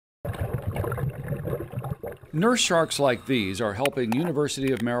Nurse sharks like these are helping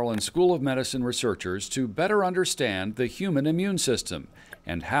University of Maryland School of Medicine researchers to better understand the human immune system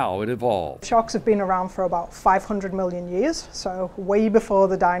and how it evolved. Sharks have been around for about 500 million years, so way before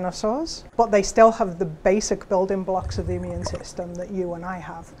the dinosaurs, but they still have the basic building blocks of the immune system that you and I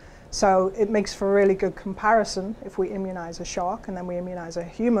have. So it makes for a really good comparison. If we immunize a shark and then we immunize a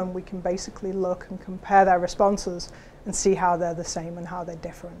human, we can basically look and compare their responses and see how they're the same and how they're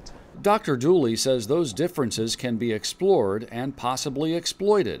different. Dr. Dooley says those differences can be explored and possibly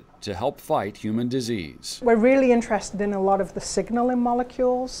exploited to help fight human disease. We're really interested in a lot of the signaling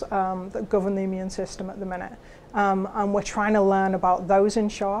molecules that govern the immune system at the minute. And we're trying to learn about those in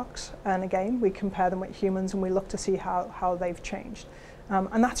sharks. And again, we compare them with humans and we look to see how they've changed.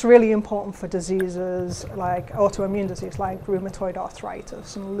 And that's really important for diseases like autoimmune disease, like rheumatoid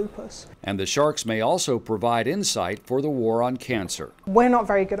arthritis and lupus. And the sharks may also provide insight for the war on cancer. We're not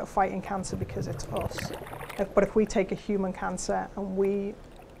very good at fighting cancer because it's us. But if we take a human cancer and we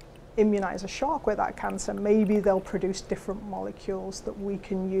immunize a shark with that cancer, maybe they'll produce different molecules that we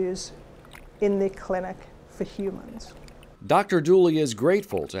can use in the clinic for humans. Dr. Dooley is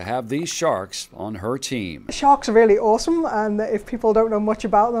grateful to have these sharks on her team. Sharks are really awesome, and if people don't know much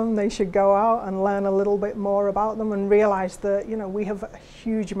about them, they should go out and learn a little bit more about them and realize that, we have a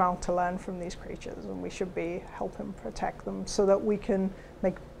huge amount to learn from these creatures, and we should be helping protect them so that we can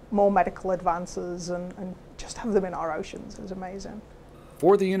make more medical advances and just have them in our oceans. It's amazing.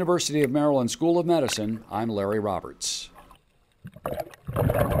 For the University of Maryland School of Medicine, I'm Larry Roberts.